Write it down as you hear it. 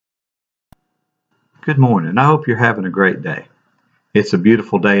Good morning. I hope you're having a great day. It's a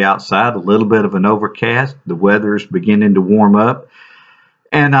beautiful day outside, a little bit of an overcast. The weather is beginning to warm up,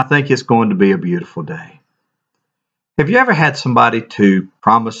 and I think it's going to be a beautiful day. Have you ever had somebody to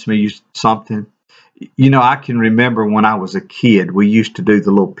promise me something? I can remember when I was a kid, we used to do the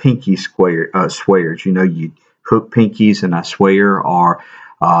little pinky swears. You hook pinkies and I swear, or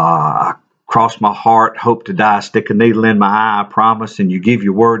I cross my heart, hope to die, stick a needle in my eye, I promise, and you give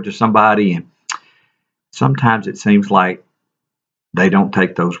your word to somebody, and sometimes it seems like they don't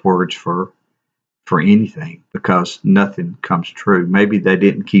take those words for anything because nothing comes true. Maybe they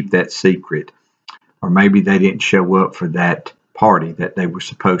didn't keep that secret, or maybe they didn't show up for that party that they were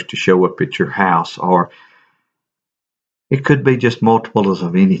supposed to show up at your house, or it could be just multiples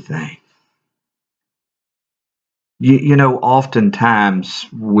of anything. Oftentimes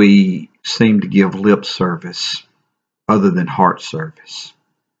we seem to give lip service other than heart service.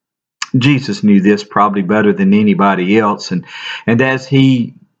 Jesus knew this probably better than anybody else, and as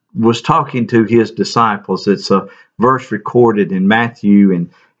he was talking to his disciples, it's a verse recorded in Matthew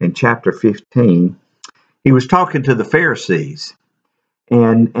in chapter 15. He was talking to the Pharisees,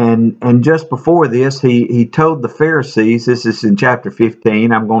 and just before this, he told the Pharisees, this is in chapter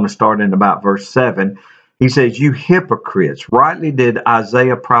 15, I'm going to start in about verse 7. He says, "You hypocrites, rightly did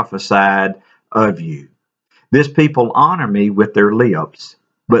Isaiah prophesied of you. This people honor me with their lips,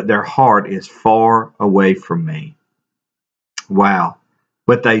 but their heart is far away from me." Wow.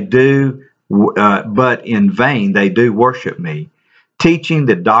 But but in vain they do worship me, teaching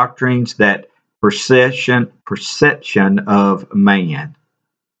the doctrines that perception of man.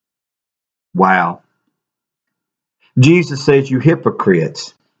 Wow. Jesus says, "You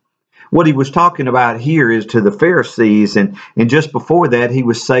hypocrites." What he was talking about here is to the Pharisees, and just before that, he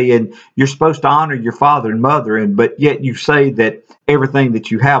was saying, you're supposed to honor your father and mother, but yet you say that everything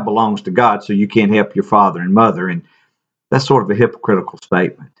that you have belongs to God, so you can't help your father and mother. And that's sort of a hypocritical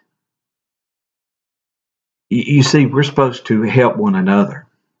statement. You see, we're supposed to help one another.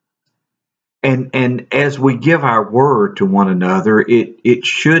 And as we give our word to one another, it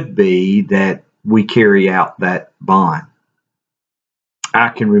should be that we carry out that bond. I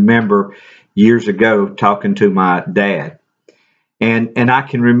can remember years ago talking to my dad, and I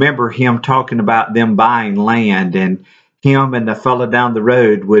can remember him talking about them buying land, and him and the fella down the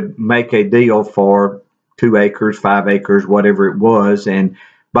road would make a deal for 2 acres, 5 acres, whatever it was, and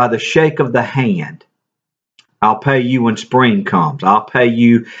by the shake of the hand, I'll pay you when spring comes. I'll pay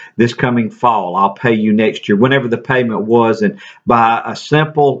you this coming fall. I'll pay you next year, whenever the payment was, and by a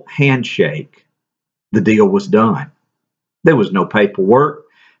simple handshake, the deal was done. There was no paperwork.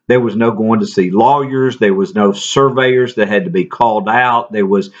 There was no going to see lawyers. There was no surveyors that had to be called out. There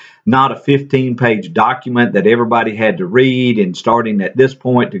was not a 15-page document that everybody had to read, and starting at this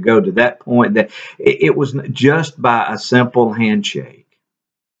point to go to that point. That it was just by a simple handshake.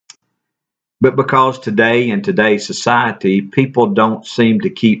 But because today in today's society, people don't seem to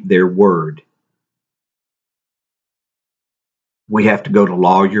keep their word. We have to go to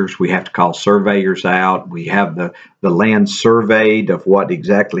lawyers. We have to call surveyors out. We have the land surveyed of what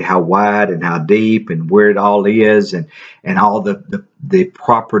exactly, how wide and how deep and where it all is, and all the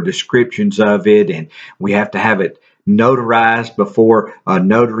proper descriptions of it. And we have to have it notarized before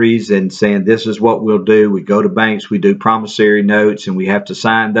notaries, and saying this is what we'll do. We go to banks, we do promissory notes, and we have to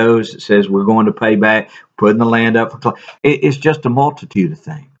sign those. It says we're going to pay back, putting the land up for. It's just a multitude of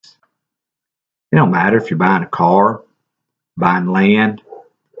things. It don't matter if you're buying a car, buying land,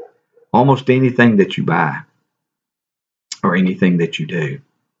 almost anything that you buy or anything that you do.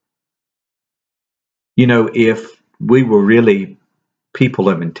 If we were really people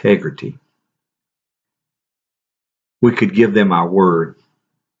of integrity, we could give them our word.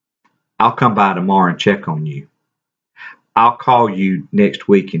 I'll come by tomorrow and check on you. I'll call you next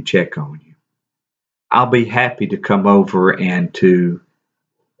week and check on you. I'll be happy to come over and to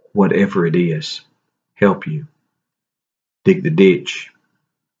whatever it is, help you. Dig the ditch,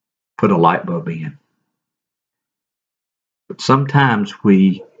 put a light bulb in. But sometimes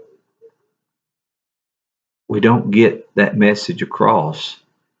we don't get that message across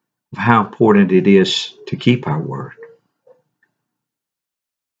of how important it is to keep our word.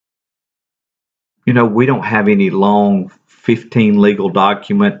 We don't have any long 15 legal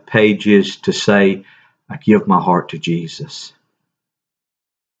document pages to say, I give my heart to Jesus.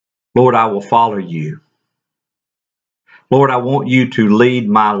 Lord, I will follow you. Lord, I want you to lead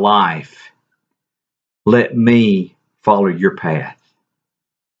my life. Let me follow your path.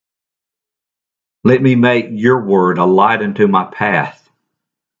 Let me make your word a light unto my path.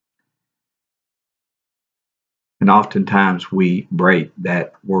 And oftentimes we break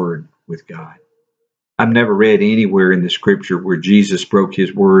that word with God. I've never read anywhere in the scripture where Jesus broke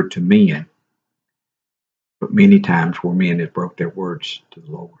his word to men, but many times where men have broke their words to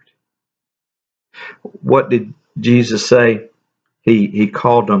the Lord. What did Jesus say? He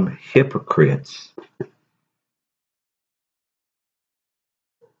called them hypocrites.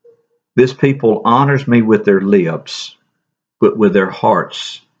 This people honors me with their lips, but with their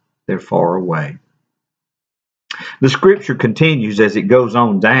hearts they're far away. The scripture continues as it goes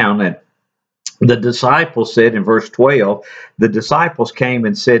on down, and the disciples said in verse 12, the disciples came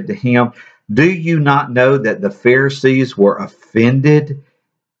and said to him, "Do you not know that the Pharisees were offended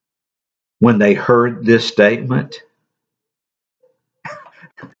when they heard this statement?"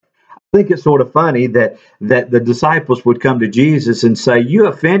 I think it's sort of funny that the disciples would come to Jesus and say, "You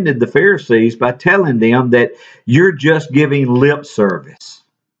offended the Pharisees by telling them that you're just giving lip service."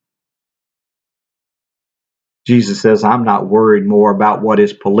 Jesus says, "I'm not worried more about what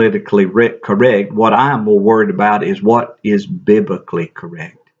is politically correct. What I'm more worried about is what is biblically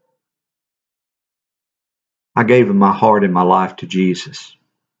correct." I gave him my heart and my life to Jesus.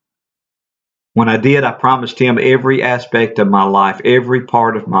 When I did, I promised him every aspect of my life, every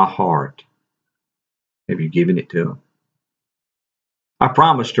part of my heart. Have you given it to him? I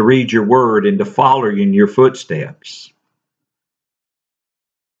promised to read your word and to follow in your footsteps.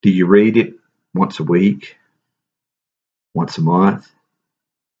 Do you read it once a week? Once a month?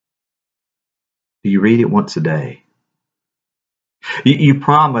 Do you read it once a day? You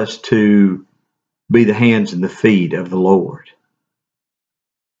promised to be the hands and the feet of the Lord.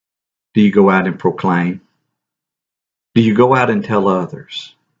 Do you go out and proclaim? Do you go out and tell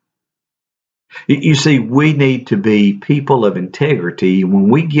others? You see, we need to be people of integrity. When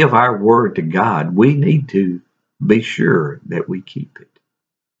we give our word to God, we need to be sure that we keep it.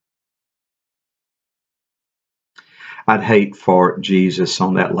 I'd hate for Jesus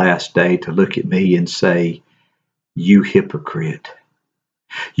on that last day to look at me and say, "You hypocrite.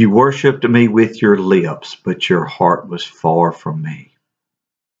 You worshiped me with your lips, but your heart was far from me."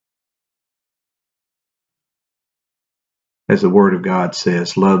 As the Word of God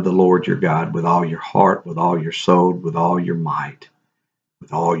says, love the Lord your God with all your heart, with all your soul, with all your might,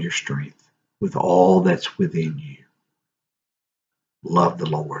 with all your strength, with all that's within you. Love the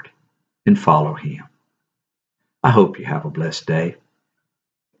Lord and follow him. I hope you have a blessed day.